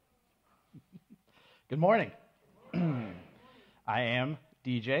Good morning. I am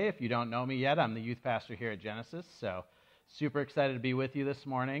DJ. If you don't know me yet, I'm the youth pastor here at Genesis. So super excited to be with you this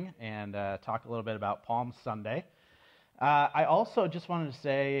morning and talk a little bit about Palm Sunday. I also just wanted to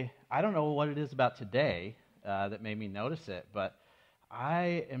say, I don't know what it is about today that made me notice it, but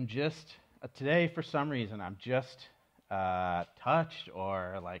I am just, today for some reason, I'm just touched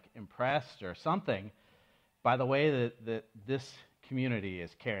or like impressed or something by the way that this community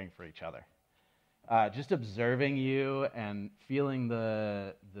is caring for each other. Just observing you and feeling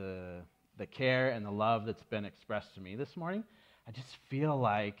the care and the love that's been expressed to me this morning, I just feel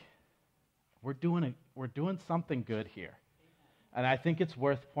like we're doing something good here, and I think it's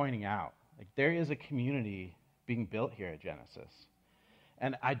worth pointing out. Like there is a community being built here at Genesis,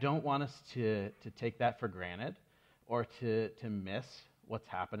 and I don't want us to take that for granted or to miss what's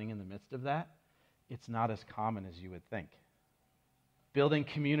happening in the midst of that. It's not as common as you would think. Building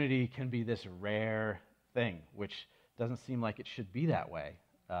community can be this rare thing, which doesn't seem like it should be that way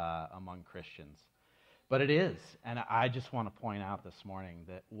among Christians. But it is, and I just want to point out this morning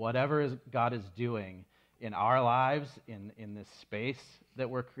that whatever God is doing in our lives, in this space that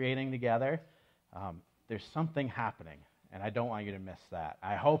we're creating together, there's something happening, and I don't want you to miss that.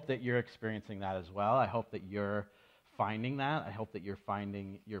 I hope that you're experiencing that as well. I hope that you're finding that. I hope that you're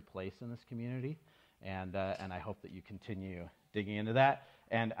finding your place in this community, and I hope that you continue digging into that.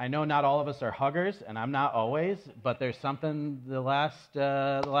 And I know not all of us are huggers, and I'm not always, but there's something the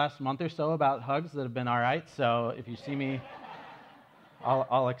last month or so about hugs that have been all right. So if you see me,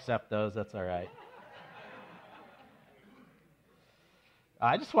 I'll accept those. That's all right.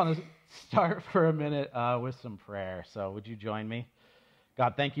 I just want to start for a minute with some prayer. So would you join me?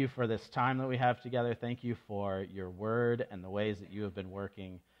 God, thank you for this time that we have together. Thank you for your word and the ways that you have been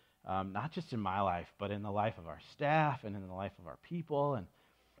working, not just in my life, but in the life of our staff and in the life of our people and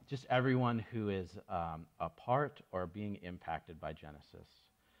just everyone who is a part or being impacted by Genesis.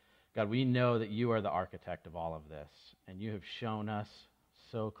 God, we know that you are the architect of all of this, and you have shown us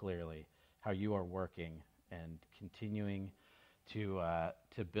so clearly how you are working and continuing to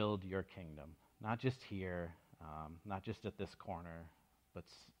build your kingdom, not just here, not just at this corner, but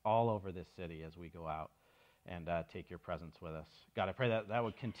all over this city as we go out and take your presence with us. God, I pray that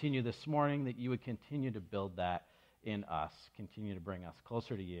would continue this morning, that you would continue to build that in us, continue to bring us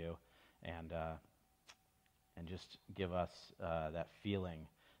closer to you, and just give us that feeling,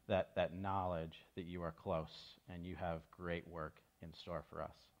 that knowledge that you are close and you have great work in store for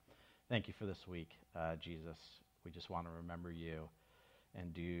us. Thank you for this week, Jesus. We just want to remember you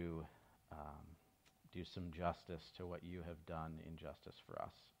and do some justice to what you have done in justice for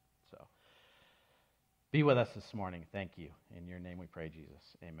us. So be with us this morning. Thank you. In your name we pray, Jesus.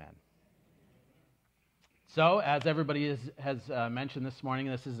 Amen. So, as everybody has mentioned this morning,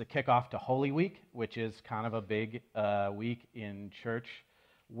 this is a kickoff to Holy Week, which is kind of a big week in church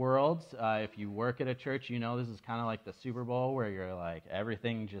worlds. If you work at a church, you know this is kind of like the Super Bowl, where you're like,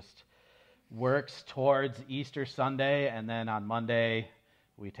 everything just works towards Easter Sunday, and then on Monday,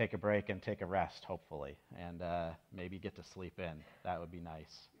 we take a break and take a rest, hopefully, and maybe get to sleep in. That would be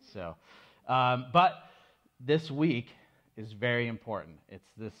nice. So, but this week is very important. It's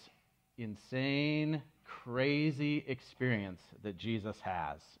this insane, crazy experience that Jesus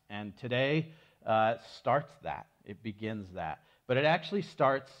has. And today starts that. It begins that. But it actually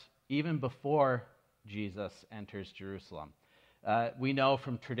starts even before Jesus enters Jerusalem. We know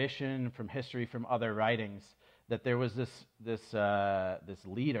from tradition, from history, from other writings, that there was this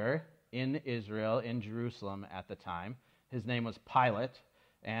leader in Israel, in Jerusalem at the time. His name was Pilate.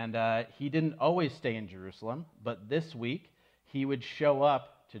 And he didn't always stay in Jerusalem, but this week he would show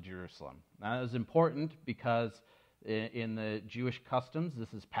up to Jerusalem. Now, that was important because in the Jewish customs,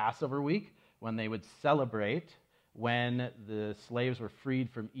 this is Passover week, when they would celebrate when the slaves were freed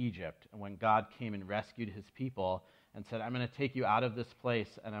from Egypt and when God came and rescued his people and said, I'm going to take you out of this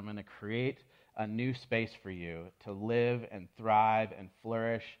place and I'm going to create a new space for you to live and thrive and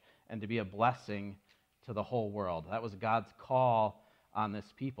flourish and to be a blessing to the whole world. That was God's call on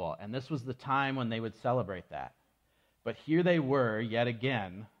this people. And this was the time when they would celebrate that. But here they were, yet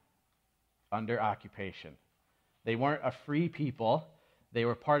again, under occupation. They weren't a free people. They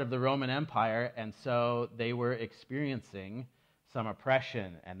were part of the Roman Empire, and so they were experiencing some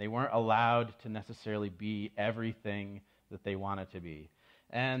oppression, and they weren't allowed to necessarily be everything that they wanted to be.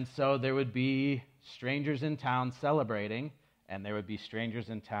 And so there would be strangers in town celebrating, and there would be strangers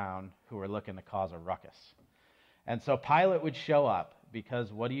in town who were looking to cause a ruckus. And so Pilate would show up,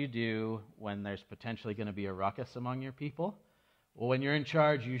 because what do you do when there's potentially going to be a ruckus among your people? Well, when you're in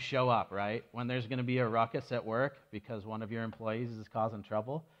charge, you show up, right? When there's going to be a ruckus at work because one of your employees is causing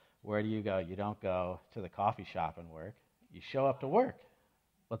trouble, where do you go? You don't go to the coffee shop and work. You show up to work.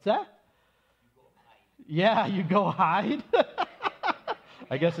 What's that? Yeah, you go hide.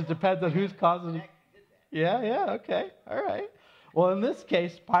 I guess it depends on who's causing it. Yeah, okay, all right. Well, in this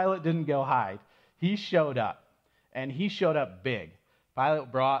case, Pilate didn't go hide. He showed up, and he showed up big.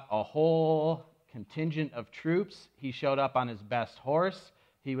 Pilate brought a whole contingent of troops. He showed up on his best horse.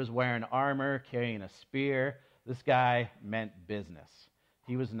 He was wearing armor, carrying a spear. This guy meant business.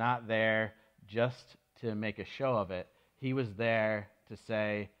 He was not there just to make a show of it. He was there to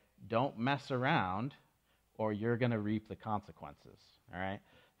say, don't mess around or you're going to reap the consequences, all right?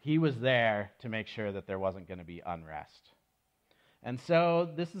 He was there to make sure that there wasn't going to be unrest. And so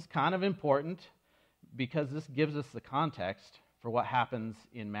this is kind of important because this gives us the context for what happens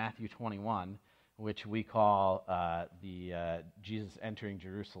in Matthew 21, which we call Jesus entering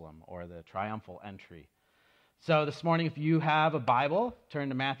Jerusalem, or the triumphal entry. So this morning, if you have a Bible, turn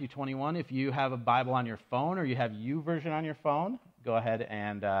to Matthew 21. If you have a Bible on your phone or you have YouVersion on your phone, go ahead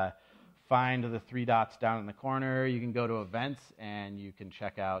and find the three dots down in the corner. You can go to events and you can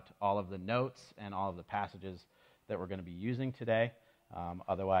check out all of the notes and all of the passages that we're going to be using today.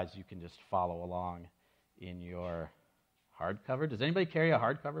 Otherwise, you can just follow along in your hardcover. Does anybody carry a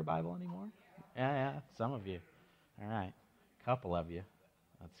hardcover Bible anymore? Yeah, some of you. All right, a couple of you.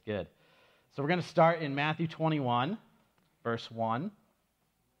 That's good. So we're going to start in Matthew 21, verse 1. It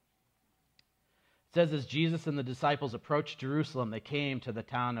says, as Jesus and the disciples approached Jerusalem, they came to the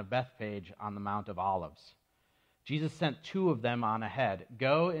town of Bethphage on the Mount of Olives. Jesus sent two of them on ahead.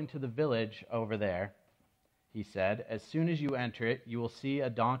 Go into the village over there, he said. As soon as you enter it, you will see a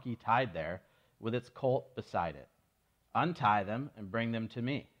donkey tied there with its colt beside it. Untie them and bring them to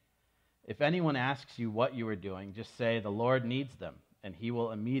me. If anyone asks you what you are doing, just say, the Lord needs them, and he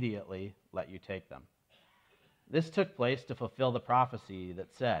will immediately let you take them. This took place to fulfill the prophecy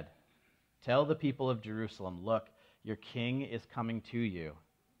that said, tell the people of Jerusalem, look, your king is coming to you.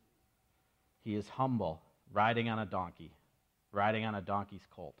 He is humble, riding on a donkey's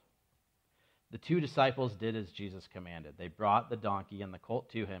colt. The two disciples did as Jesus commanded. They brought the donkey and the colt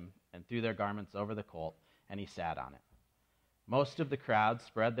to him and threw their garments over the colt, and he sat on it. Most of the crowd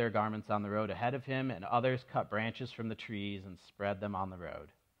spread their garments on the road ahead of him, and others cut branches from the trees and spread them on the road.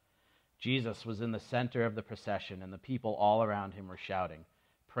 Jesus was in the center of the procession, and the people all around him were shouting,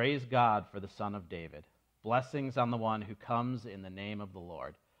 praise God for the Son of David. Blessings on the one who comes in the name of the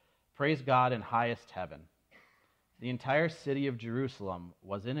Lord. Praise God in highest heaven. The entire city of Jerusalem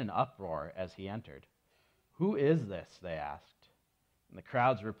was in an uproar as he entered. Who is this? They asked. And the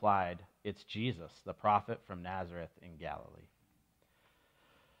crowds replied, it's Jesus, the prophet from Nazareth in Galilee.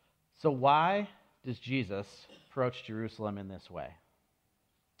 So why does Jesus approach Jerusalem in this way?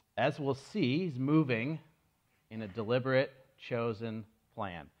 As we'll see, he's moving in a deliberate, chosen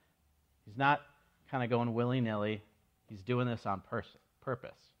plan. He's not kind of going willy-nilly. He's doing this on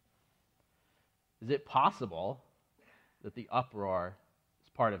purpose. Is it possible that the uproar is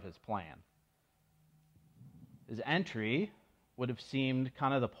part of his plan? His entry would have seemed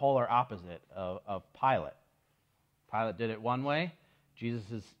kind of the polar opposite of Pilate. Pilate did it one way. Jesus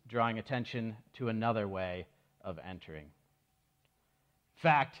is drawing attention to another way of entering. In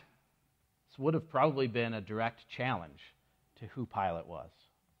fact, this would have probably been a direct challenge to who Pilate was.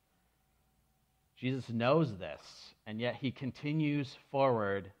 Jesus knows this, and yet he continues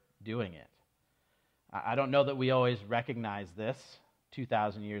forward doing it. I don't know that we always recognize this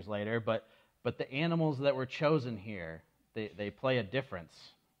 2,000 years later, but the animals that were chosen here, they play a difference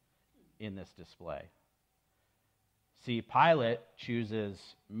in this display. See, Pilate chooses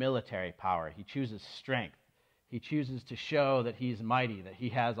military power. He chooses strength. He chooses to show that he's mighty, that he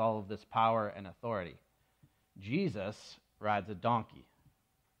has all of this power and authority. Jesus rides a donkey.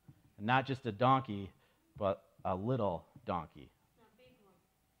 And not just a donkey, but a little donkey.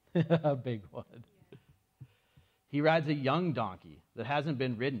 A big one. A big one. Yeah. He rides a young donkey that hasn't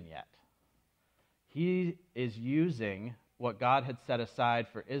been ridden yet. He is using what God had set aside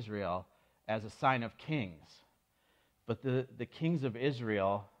for Israel as a sign of kings. But the kings of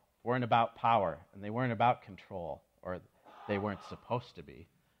Israel weren't about power, and they weren't about control, or they weren't supposed to be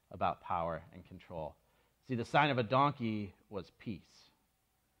about power and control. See, the sign of a donkey was peace.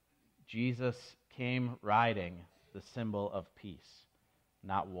 Jesus came riding the symbol of peace,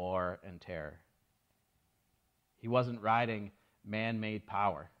 not war and terror. He wasn't riding man-made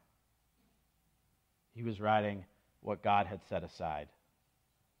power. He was riding what God had set aside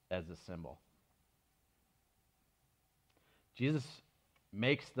as a symbol. Jesus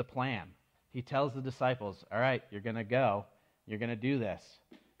makes the plan. He tells the disciples, all right, you're going to go. You're going to do this.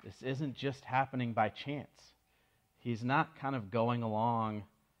 This isn't just happening by chance. He's not kind of going along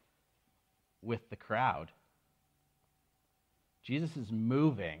with the crowd. Jesus is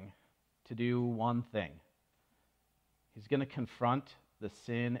moving to do one thing. He's going to confront the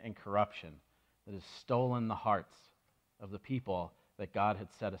sin and corruption that has stolen the hearts of the people that God had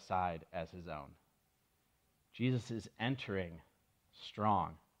set aside as his own. Jesus is entering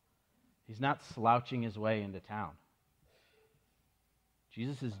strong. He's not slouching his way into town.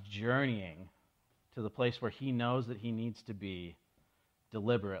 Jesus is journeying to the place where he knows that he needs to be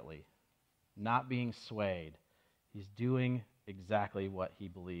deliberately, not being swayed. He's doing exactly what he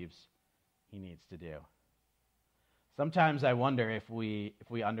believes he needs to do. Sometimes I wonder if we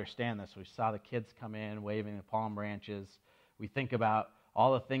understand this. We saw the kids come in waving the palm branches. We think about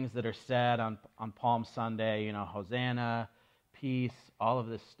all the things that are said on Palm Sunday, Hosanna, peace, all of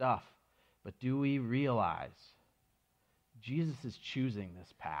this stuff. But do we realize Jesus is choosing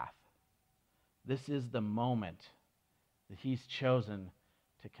this path? This is the moment that he's chosen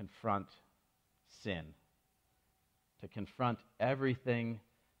to confront sin, to confront everything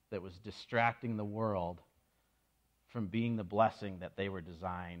that was distracting the world from being the blessing that they were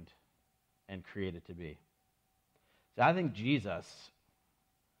designed and created to be. So I think Jesus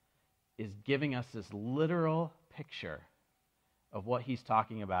is giving us this literal picture of what he's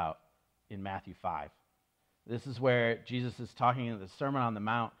talking about in Matthew 5. This is where Jesus is talking in the Sermon on the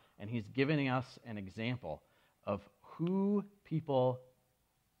Mount, and he's giving us an example of who people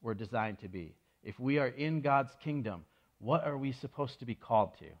were designed to be. If we are in God's kingdom, what are we supposed to be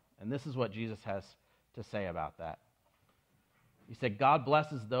called to? And this is what Jesus has to say about that. He said, God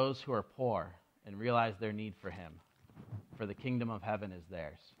blesses those who are poor and realize their need for him, for the kingdom of heaven is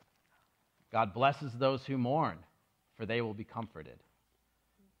theirs. God blesses those who mourn, for they will be comforted.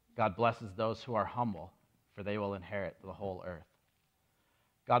 God blesses those who are humble, for they will inherit the whole earth.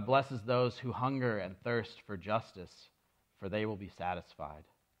 God blesses those who hunger and thirst for justice, for they will be satisfied.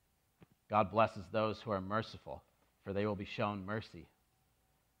 God blesses those who are merciful, for they will be shown mercy.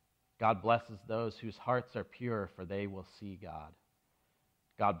 God blesses those whose hearts are pure, for they will see God.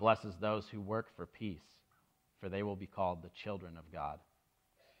 God blesses those who work for peace, for they will be called the children of God.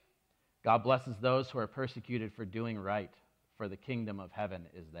 God blesses those who are persecuted for doing right, for the kingdom of heaven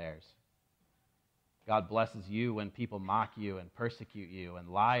is theirs. God blesses you when people mock you and persecute you and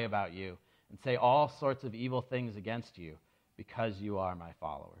lie about you and say all sorts of evil things against you because you are my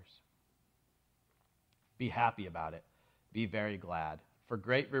followers. Be happy about it. Be very glad, for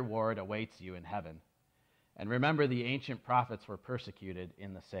great reward awaits you in heaven. And remember, the ancient prophets were persecuted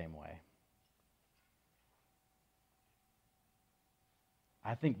in the same way.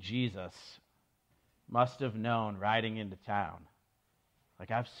 I think Jesus must have known riding into town,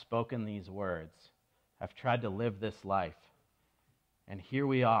 like, I've spoken these words. I've tried to live this life. And here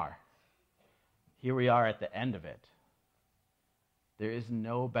we are. Here we are at the end of it. There is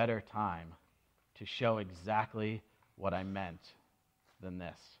no better time to show exactly what I meant than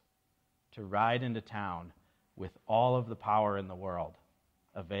this. To ride into town with all of the power in the world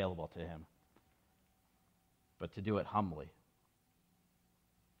available to him. But to do it humbly.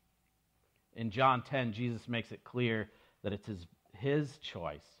 In John 10, Jesus makes it clear that it's his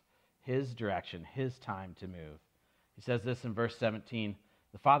choice, his direction, his time to move. He says this in verse 17,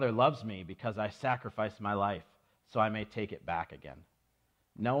 "The Father loves me because I sacrificed my life so I may take it back again.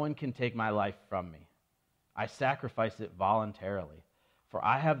 No one can take my life from me. I sacrifice it voluntarily, for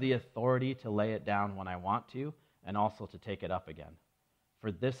I have the authority to lay it down when I want to and also to take it up again.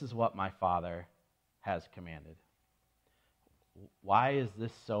 For this is what my Father has commanded." Why is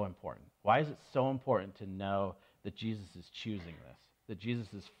this so important? Why is it so important to know that Jesus is choosing this, that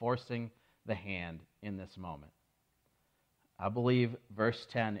Jesus is forcing the hand in this moment? I believe verse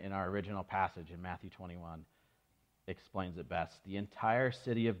 10 in our original passage in Matthew 21 explains it best. The entire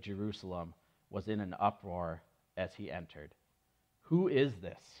city of Jerusalem was in an uproar as he entered. "Who is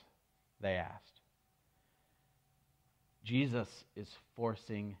this?" they asked. Jesus is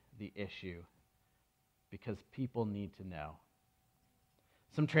forcing the issue because people need to know.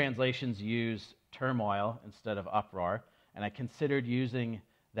 Some translations use turmoil instead of uproar, and I considered using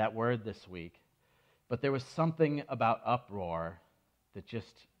that word this week. But there was something about uproar that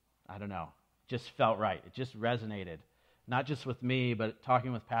just felt right. It just resonated. Not just with me, but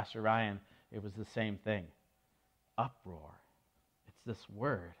talking with Pastor Ryan, it was the same thing. Uproar. It's this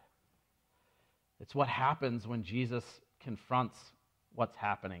word. It's what happens when Jesus confronts what's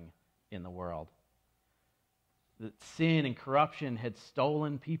happening in the world. That sin and corruption had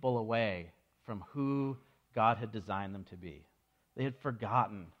stolen people away from who God had designed them to be. They had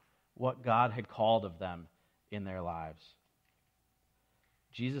forgotten what God had called of them in their lives.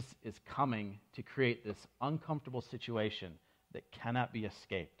 Jesus is coming to create this uncomfortable situation that cannot be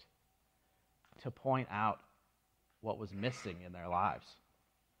escaped. to point out what was missing in their lives.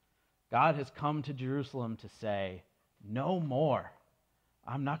 God has come to Jerusalem to say, no more.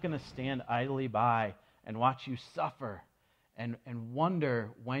 I'm not going to stand idly by and watch you suffer and wonder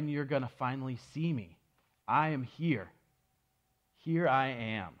when you're going to finally see me. I am here. Here I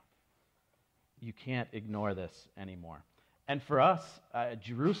am. You can't ignore this anymore. And for us,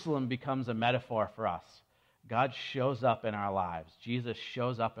 Jerusalem becomes a metaphor for us. God shows up in our lives. Jesus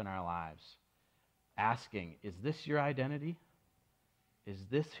shows up in our lives, asking, is this your identity? Is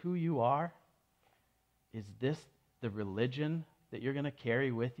this who you are? Is this the religion that you're going to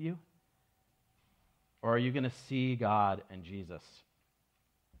carry with you? Or are you going to see God and Jesus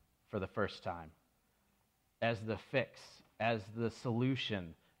for the first time as the fix, as the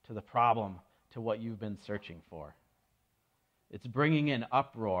solution to the problem, to what you've been searching for? It's bringing an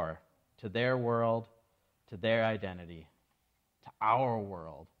uproar to their world, to their identity, to our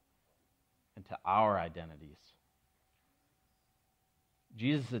world, and to our identities.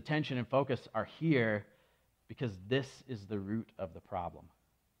 Jesus' attention and focus are here because this is the root of the problem.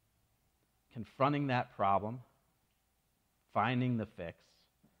 Confronting that problem, finding the fix,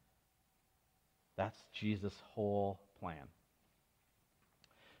 that's Jesus' whole plan.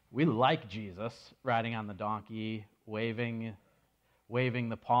 We like Jesus riding on the donkey, waving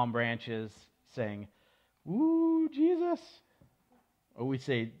the palm branches, saying, "Woo, Jesus." Or we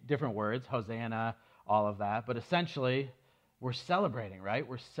say different words, Hosanna, all of that. But essentially, we're celebrating, right?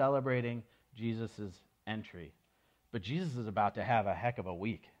 We're celebrating Jesus' entry. But Jesus is about to have a heck of a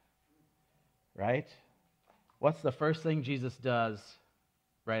week, right? What's the first thing Jesus does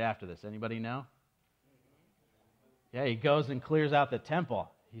right after this? Anybody know? Yeah, he goes and clears out the temple.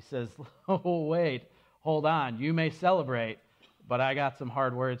 He says, oh, wait, hold on. You may celebrate, but I got some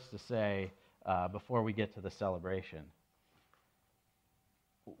hard words to say before we get to the celebration.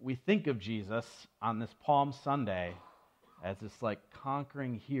 We think of Jesus on this Palm Sunday as this like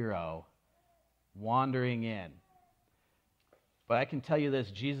conquering hero wandering in. But I can tell you this,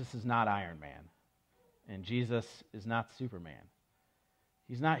 Jesus is not Iron Man, and Jesus is not Superman.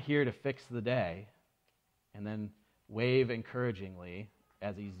 He's not here to fix the day and then wave encouragingly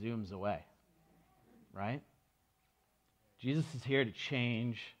as he zooms away, right? Jesus is here to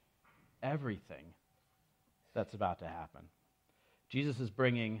change everything that's about to happen. Jesus is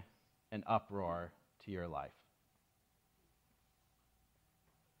bringing an uproar to your life.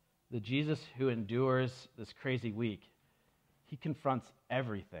 The Jesus who endures this crazy week, he confronts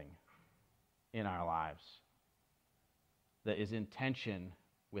everything in our lives that is in tension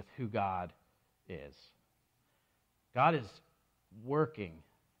with who God is. God is working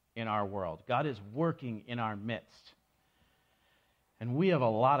in our world. God is working in our midst. And we have a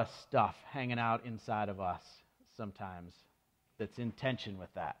lot of stuff hanging out inside of us sometimes that's in tension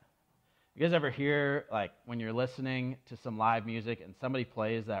with that. You guys ever hear, like, when you're listening to some live music and somebody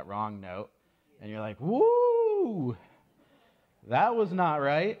plays that wrong note, and you're like, woo, that was not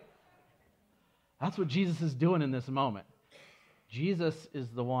right? That's what Jesus is doing in this moment. Jesus is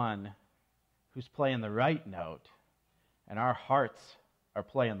the one who's playing the right note, and our hearts are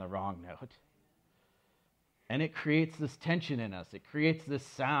playing the wrong note. And it creates this tension in us. It creates this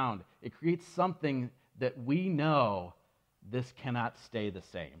sound. It creates something that we know this cannot stay the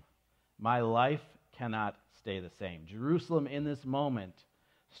same. My life cannot stay the same. Jerusalem in this moment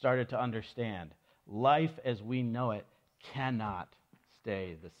started to understand life as we know it cannot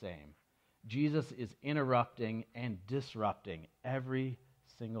stay the same. Jesus is interrupting and disrupting every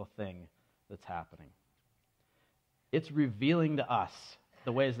single thing that's happening. It's revealing to us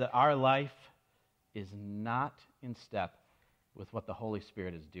the ways that our life is not in step with what the Holy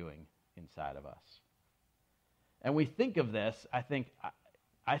Spirit is doing inside of us. And we think of this, I think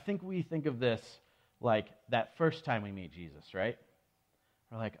we think of this like that first time we meet Jesus, right?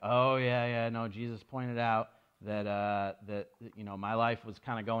 We're like, oh, yeah, no, Jesus pointed out that my life was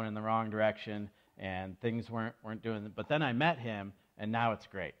kind of going in the wrong direction and things weren't doing it. But then I met him, and now it's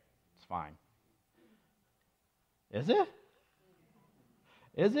great. It's fine. Is it?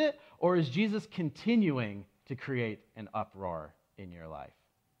 Is it? Or is Jesus continuing to create an uproar in your life?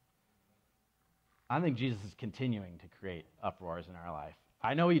 I think Jesus is continuing to create uproars in our life.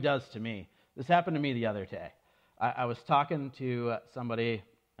 I know he does to me. This happened to me the other day. I was talking to somebody.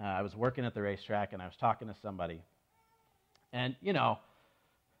 I was working at the racetrack, and I was talking to somebody. And,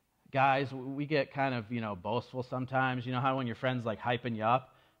 guys, we get kind of, boastful sometimes. You know how when your friend's, like, hyping you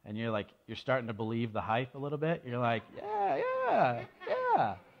up, and you're starting to believe the hype a little bit? You're like,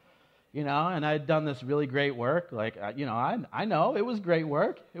 yeah. And I'd done this really great work. Like, I know it was great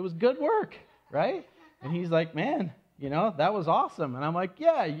work. It was good work, right? And he's like, man, that was awesome. And I'm like,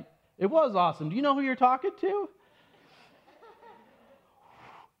 yeah, It was awesome. Do you know who you're talking to?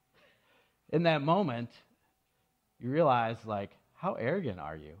 In that moment, you realize, like, how arrogant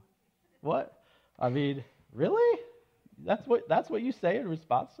are you? What? I mean, really? That's what you say in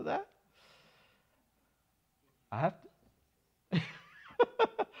response to that? I have to.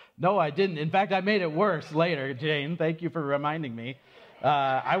 No, I didn't. In fact, I made it worse later, Jane. Thank you for reminding me.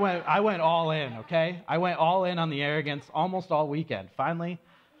 I went all in, okay? I went all in on the arrogance almost all weekend. Finally,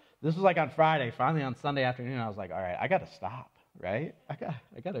 this was like on Friday. Finally, on Sunday afternoon, I was like, all right, I got to stop, right? I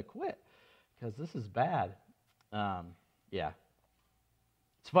got to quit because this is bad. Yeah.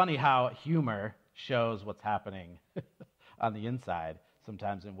 It's funny how humor shows what's happening on the inside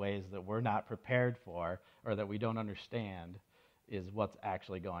sometimes in ways that we're not prepared for or that we don't understand is what's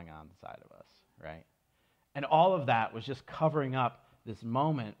actually going on inside of us, right? And all of that was just covering up this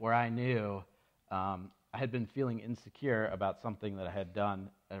moment where I knew I had been feeling insecure about something that I had done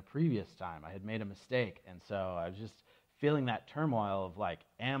at a previous time. I had made a mistake, and so I was just feeling that turmoil of like,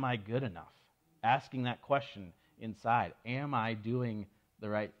 am I good enough? Asking that question inside, am I doing the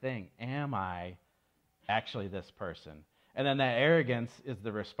right thing? Am I actually this person? And then that arrogance is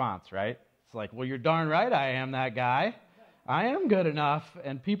the response, right? It's like, well, you're darn right I am that guy. I am good enough,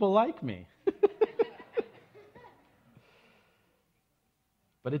 and people like me.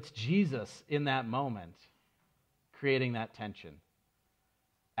 But it's Jesus in that moment creating that tension,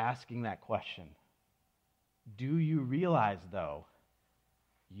 asking that question. Do you realize, though,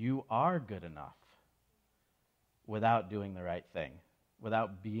 you are good enough without doing the right thing,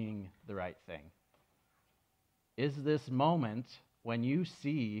 without being the right thing? Is this moment when you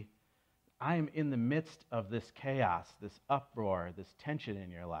see I'm in the midst of this chaos, this uproar, this tension in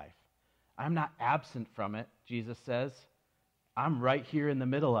your life? I'm not absent from it, Jesus says. I'm right here in the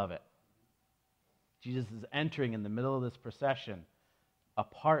middle of it. Jesus is entering in the middle of this procession, a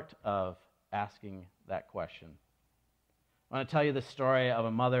part of asking that question. I want to tell you the story of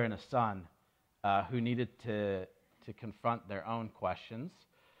a mother and a son who needed to confront their own questions.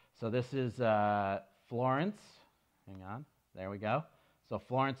 So this is Florence. Hang on. There we go. So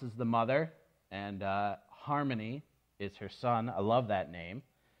Florence is the mother, and Harmony is her son. I love that name.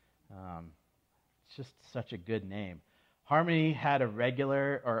 It's just such a good name. Harmony had a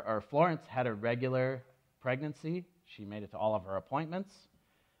regular, or Florence had a regular pregnancy. She made it to all of her appointments.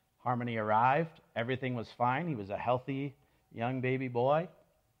 Harmony arrived. Everything was fine. He was a healthy young baby boy.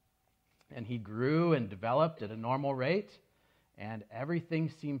 And he grew and developed at a normal rate, and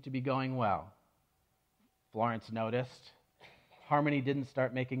everything seemed to be going well. Florence noticed Harmony didn't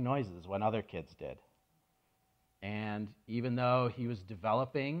start making noises when other kids did. And even though he was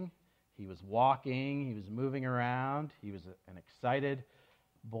developing, he was walking, he was moving around, he was an excited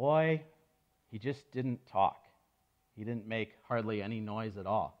boy, he just didn't talk. He didn't make hardly any noise at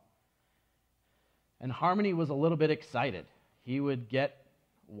all. And Harmony was a little bit excited. He would get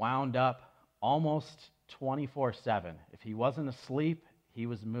wound up almost 24/7. If he wasn't asleep, he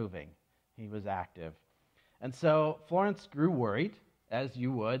was moving. He was active. And so Florence grew worried, as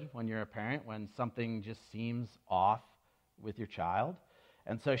you would when you're a parent, when something just seems off with your child.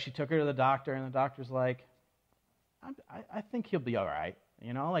 And so she took her to the doctor, and the doctor's like, I think he'll be all right.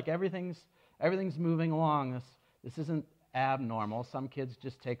 You know, like everything's moving along. This isn't abnormal. Some kids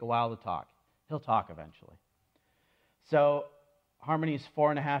just take a while to talk. He'll talk eventually. So Harmony's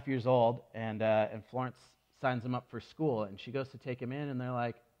 4.5 years old, and Florence signs him up for school, and she goes to take him in, and they're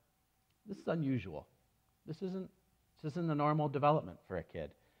like, this is unusual. This isn't the normal development for a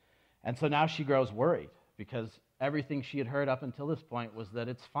kid. And so now she grows worried because everything she had heard up until this point was that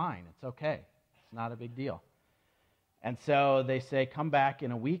it's fine, it's okay, it's not a big deal. And so they say, come back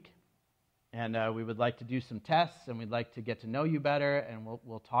in a week, and we would like to do some tests, and we'd like to get to know you better, and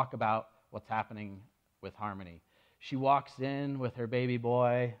we'll talk about what's happening with Harmony. She walks in with her baby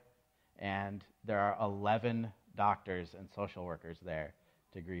boy, and there are 11 doctors and social workers there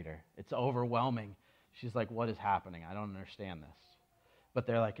to greet her. It's overwhelming. She's like, what is happening? I don't understand this. But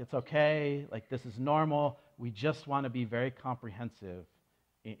they're like, it's okay. Like, this is normal. We just want to be very comprehensive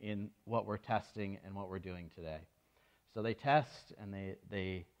in what we're testing and what we're doing today. So they test, and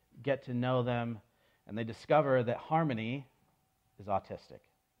they get to know them, and they discover that Harmony is autistic.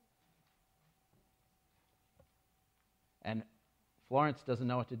 And Florence doesn't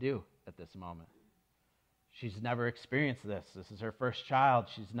know what to do at this moment. She's never experienced this. This is her first child.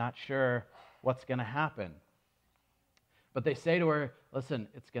 She's not sure what's going to happen. But they say to her, listen,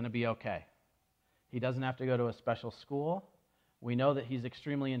 it's going to be okay. He doesn't have to go to a special school. We know that he's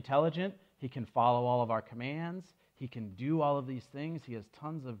extremely intelligent. He can follow all of our commands. He can do all of these things. He has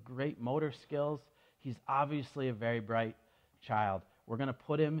tons of great motor skills. He's obviously a very bright child. we're going to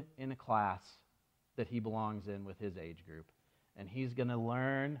put him in a class that he belongs in with his age group. And he's going to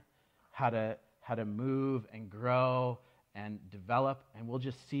learn how to move and grow and develop, and we'll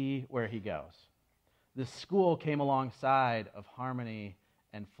just see where he goes. This school came alongside of Harmony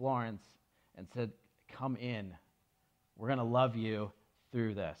and Florence and said, come in. We're going to love you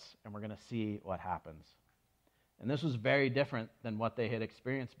through this, and we're going to see what happens. And this was very different than what they had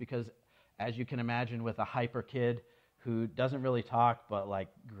experienced because, as you can imagine, with a hyper kid who doesn't really talk but like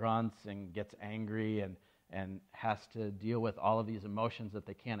grunts and gets angry and has to deal with all of these emotions that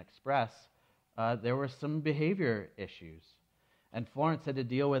they can't express, there were some behavior issues. And Florence had to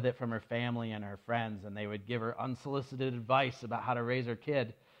deal with it from her family and her friends, and they would give her unsolicited advice about how to raise her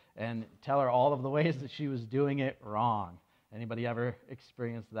kid and tell her all of the ways that she was doing it wrong. Anybody ever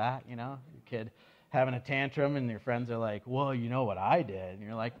experienced that, you know? Your kid having a tantrum and your friends are like, well, you know what I did. And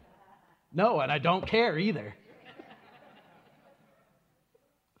you're like, no, and I don't care either.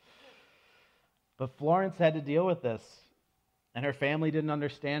 But Florence had to deal with this, and her family didn't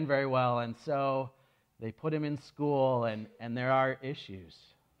understand very well, and so they put him in school, and there are issues.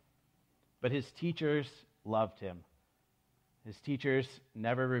 But his teachers loved him. His teachers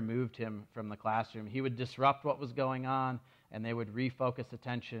never removed him from the classroom. He would disrupt what was going on, and they would refocus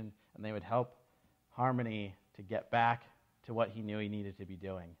attention, and they would help Harmony to get back to what he knew he needed to be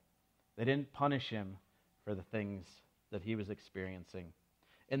doing. They didn't punish him for the things that he was experiencing.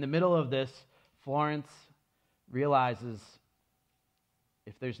 In the middle of this, Florence realizes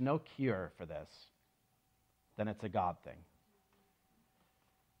if there's no cure for this, then it's a God thing.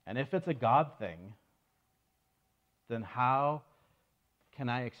 And if it's a God thing, then how can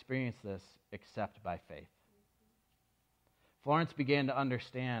I experience this except by faith? Florence began to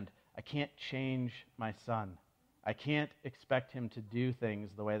understand, I can't change my son. I can't expect him to do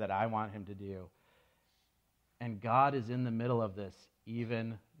things the way that I want him to do. And God is in the middle of this,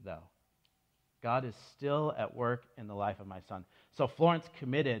 even though. God is still at work in the life of my son. So Florence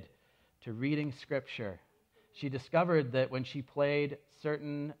committed to reading Scripture. She discovered that when she played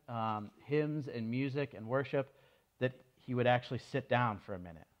certain hymns and music and worship, that he would actually sit down for a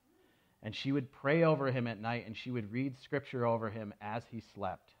minute. And she would pray over him at night, and she would read Scripture over him as he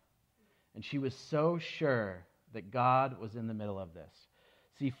slept. And she was so sure that God was in the middle of this.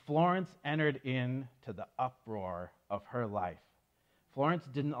 See, Florence entered into the uproar of her life. Florence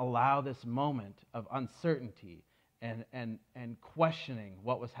didn't allow this moment of uncertainty and questioning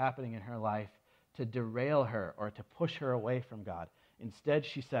what was happening in her life to derail her or to push her away from God. Instead,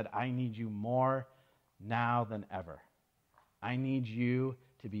 she said, I need you more now than ever. I need you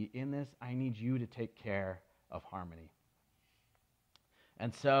to be in this. I need you to take care of Harmony.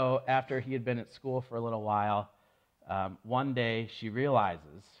 And so after he had been at school for a little while, one day she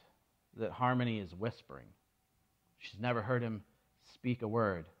realizes that Harmony is whispering. She's never heard him speak a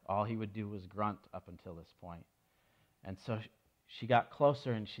word. All he would do was grunt up until this point. And so she got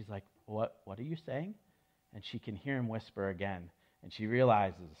closer and she's like, what are you saying? And she can hear him whisper again. And she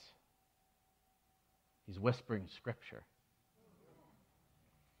realizes he's whispering Scripture.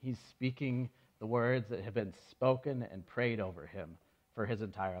 He's speaking the words that have been spoken and prayed over him for his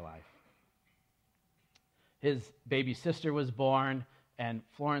entire life. His baby sister was born, and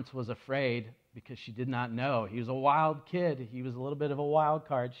Florence was afraid because she did not know. He was a wild kid. He was a little bit of a wild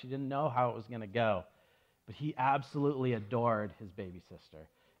card. She didn't know how it was going to go. But he absolutely adored his baby sister,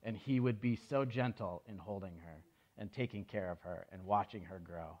 and he would be so gentle in holding her and taking care of her and watching her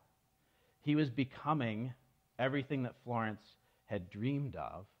grow. He was becoming everything that Florence had dreamed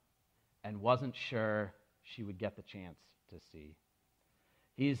of and wasn't sure she would get the chance to see.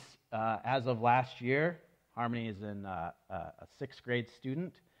 He's, as of last year, Harmony is a sixth grade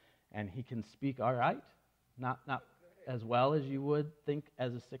student, and he can speak all right. Not as well as you would think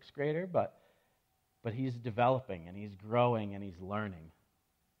as a sixth grader, but he's developing, and he's growing, and he's learning.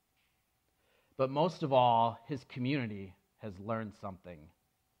 But most of all, his community has learned something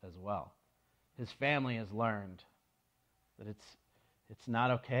as well. His family has learned that it's not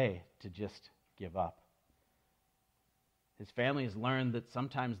okay to just give up. His family has learned that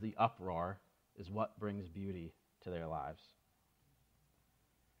sometimes the uproar is what brings beauty to their lives.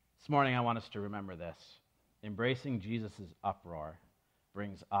 This morning, I want us to remember this. Embracing Jesus' uproar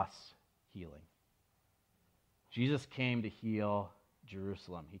brings us healing. Jesus came to heal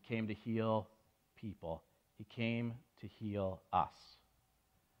Jerusalem. He came to heal people. He came to heal us.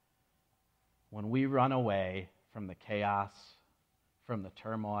 When we run away from the chaos, from the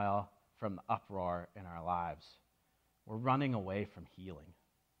turmoil, from the uproar in our lives, we're running away from healing.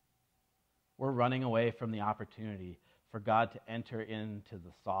 We're running away from the opportunity for God to enter into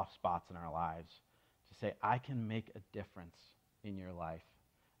the soft spots in our lives, to say, I can make a difference in your life.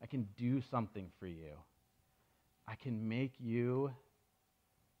 I can do something for you. I can make you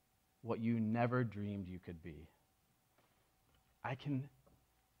what you never dreamed you could be. I can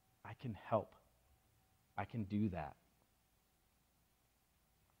help. I can do that.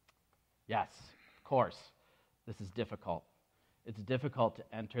 Yes, of course, this is difficult. It's difficult to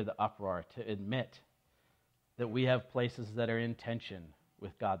enter the uproar, to admit that we have places that are in tension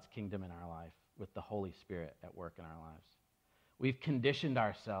with God's kingdom in our life, with the Holy Spirit at work in our lives. We've conditioned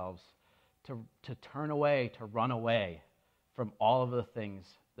ourselves to turn away, to run away from all of the things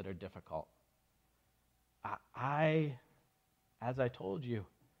that are difficult. As I told you,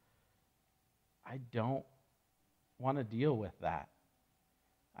 I don't want to deal with that.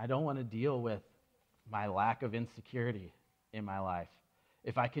 I don't want to deal with my lack of insecurity in my life.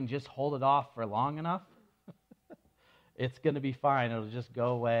 If I can just hold it off for long enough, it's going to be fine. It'll just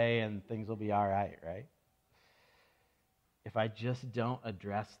go away and things will be all right, right? If I just don't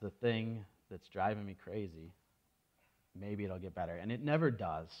address the thing that's driving me crazy, maybe it'll get better. And it never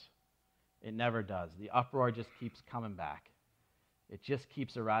does. It never does. The uproar just keeps coming back. It just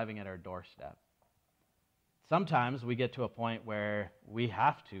keeps arriving at our doorstep. Sometimes we get to a point where we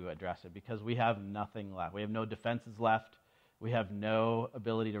have to address it because we have nothing left. We have no defenses left. We have no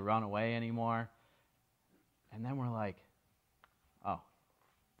ability to run away anymore. And then we're like, oh,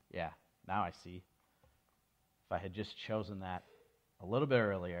 yeah, now I see. If I had just chosen that a little bit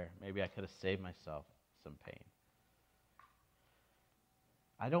earlier, maybe I could have saved myself some pain.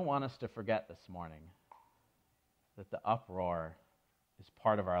 I don't want us to forget this morning that the uproar is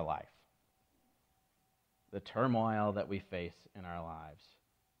part of our life. The turmoil that we face in our lives,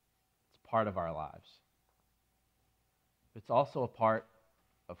 it's part of our lives. It's also a part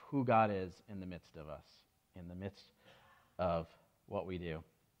of who God is in the midst of us, in the midst of what we do.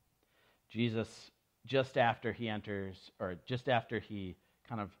 Jesus, just after he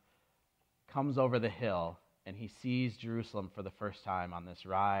kind of comes over the hill and he sees Jerusalem for the first time on this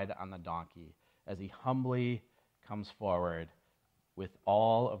ride on the donkey, as he humbly comes forward with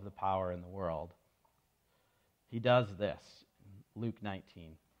all of the power in the world, he does this. Luke 19.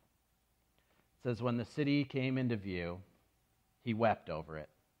 It says, when the city came into view, he wept over it.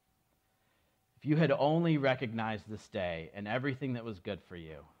 If you had only recognized this day and everything that was good for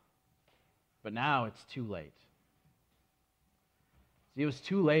you, but now it's too late. See, it was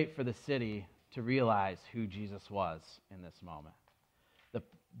too late for the city to realize who Jesus was in this moment. The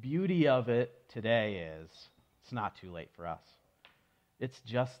beauty of it today is it's not too late for us. It's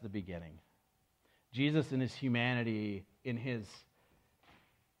just the beginning. Jesus in his humanity, in his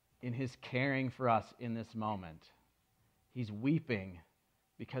caring for us in this moment, he's weeping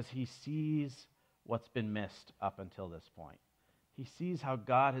because he sees what's been missed up until this point. He sees how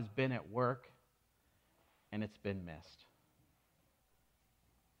God has been at work and it's been missed.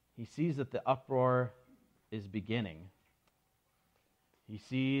 He sees that the uproar is beginning. He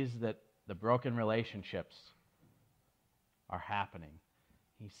sees that the broken relationships are happening.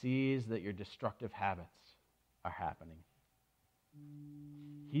 He sees that your destructive habits are happening.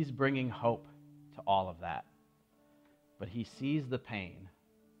 He's bringing hope to all of that. But he sees the pain,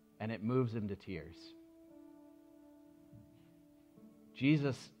 and it moves him to tears.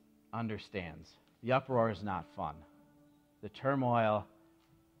 Jesus understands. The uproar is not fun. The turmoil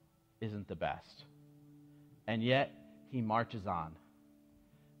isn't the best. And yet, he marches on.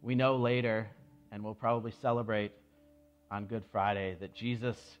 We know later, and we'll probably celebrate on Good Friday, that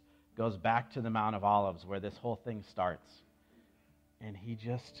Jesus goes back to the Mount of Olives where this whole thing starts. And he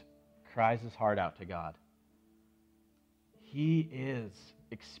just cries his heart out to God. He is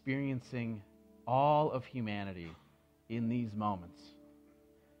experiencing all of humanity in these moments.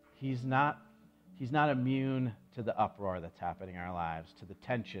 He's not immune to the uproar that's happening in our lives, to the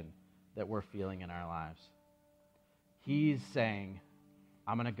tension that we're feeling in our lives. He's saying,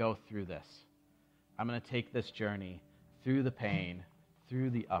 I'm going to go through this. I'm going to take this journey through the pain,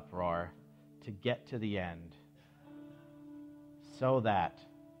 through the uproar, to get to the end so that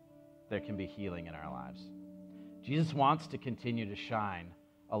there can be healing in our lives. Jesus wants to continue to shine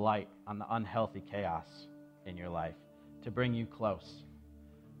a light on the unhealthy chaos in your life, to bring you close.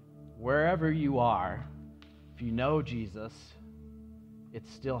 Wherever you are, if you know Jesus,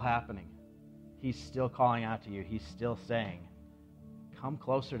 it's still happening. He's still calling out to you. He's still saying, come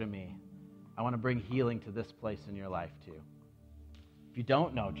closer to me. I want to bring healing to this place in your life too. If you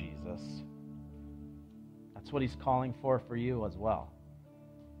don't know Jesus, that's what he's calling for you as well.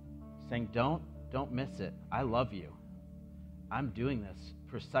 Saying, don't miss it. I love you. I'm doing this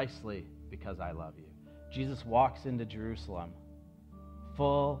precisely because I love you. Jesus walks into Jerusalem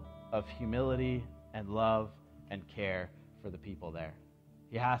full of humility and love and care for the people there.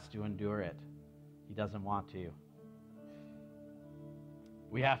 He has to endure it. He doesn't want to.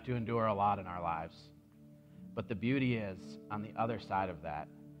 We have to endure a lot in our lives. But the beauty is, on the other side of that,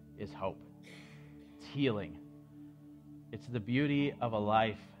 is hope. It's healing. It's the beauty of a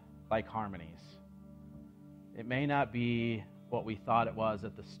life like Harmony's. It may not be what we thought it was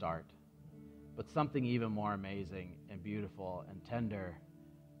at the start, but something even more amazing and beautiful and tender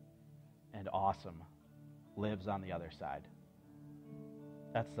and awesome lives on the other side.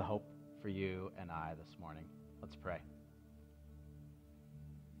 That's the hope for you and I this morning. Let's pray.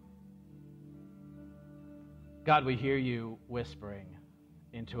 God, we hear you whispering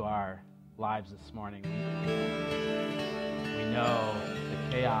into our lives this morning. We know the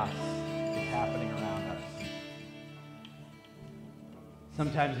chaos is happening around us.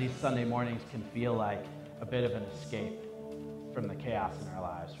 Sometimes these Sunday mornings can feel like a bit of an escape from the chaos in our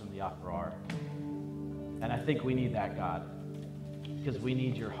lives, from the uproar. And I think we need that, God, because we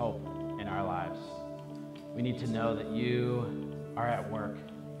need your hope in our lives. We need to know that you are at work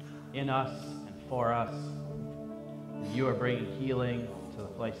in us and for us. And you are bringing healing to the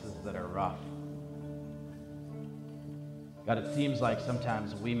places that are rough. God, it seems like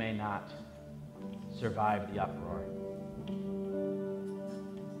sometimes we may not survive the uproar.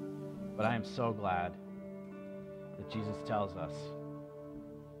 But I am so glad that Jesus tells us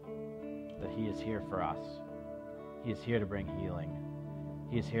that he is here for us. He is here to bring healing.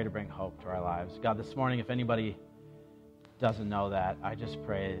 He is here to bring hope to our lives. God, this morning, if anybody doesn't know that, I just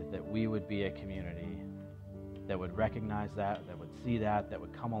pray that we would be a community that would recognize that would see that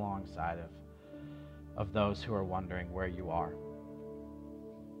would come alongside of those who are wondering where you are.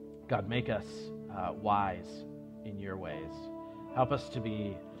 God, make us wise in your ways. Help us to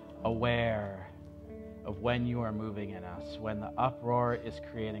be aware of when you are moving in us, when the uproar is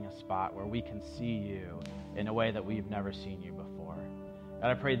creating a spot where we can see you in a way that we've never seen you before.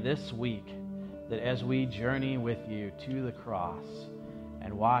 God, I pray this week that as we journey with you to the cross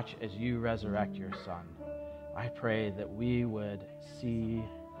and watch as you resurrect your Son, I pray that we would see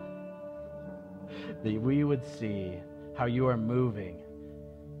how you are moving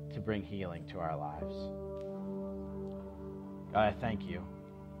to bring healing to our lives. God, I thank you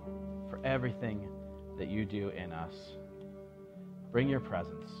for everything that you do in us. Bring your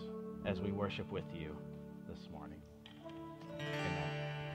presence as we worship with you this morning.